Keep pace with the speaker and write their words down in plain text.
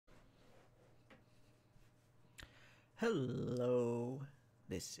Hello,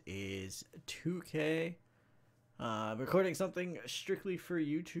 this is 2K. Recording something strictly for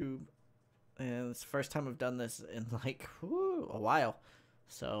YouTube, and it's the first time I've done this in like a while,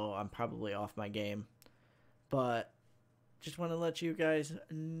 so I'm probably off my game. But just want to let you guys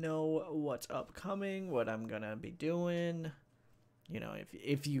know what's upcoming, what I'm gonna be doing. You know,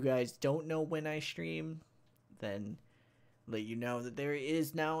 if you guys don't know when I stream, then let you know that there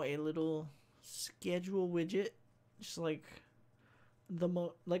is now a little schedule widget, just like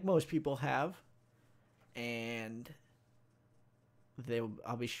like most people have, and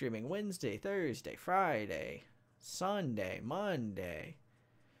I'll be streaming Wednesday, Thursday, Friday, Sunday, Monday.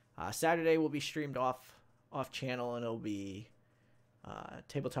 Saturday will be streamed off channel, and it'll be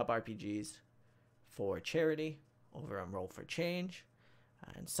tabletop RPGs for charity over on Roll for Change.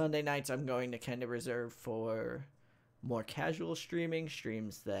 And Sunday nights I'm going to kind of reserve for more casual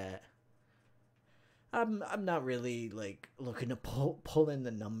streams that I'm not really like looking to pull in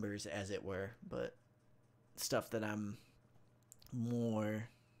the numbers, as it were, but stuff that I'm more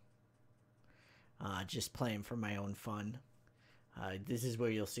just playing for my own fun. This is where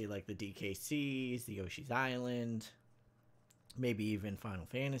you'll see like the DKCs, the Yoshi's Island, maybe even Final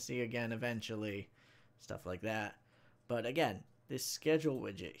Fantasy again eventually, stuff like that. But again, this schedule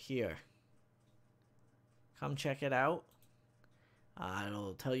widget here, come check it out.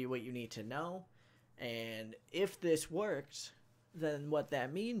 It'll tell you what you need to know. And if this works, then what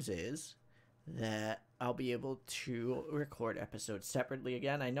that means is that I'll be able to record episodes separately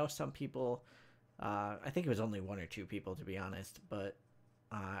again. I know some people, I think it was only one or two people to be honest, but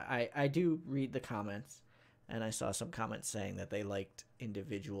I do read the comments, and I saw some comments saying that they liked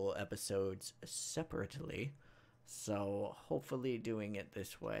individual episodes separately. So hopefully doing it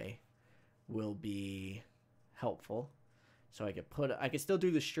this way will be helpful. So I could still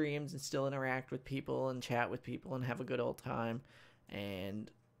do the streams and still interact with people and chat with people and have a good old time, and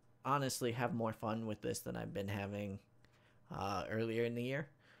honestly have more fun with this than I've been having earlier in the year.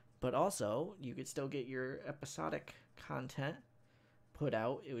 But also, you could still get your episodic content put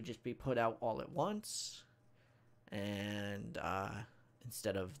out. It would just be put out all at once, and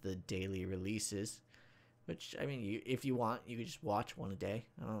instead of the daily releases, which, I mean, if you want, you could just watch one a day.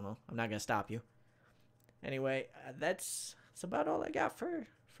 I don't know. I'm not going to stop you. Anyway, that's about all I got for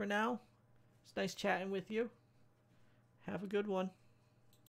now. It's nice chatting with you. Have a good one.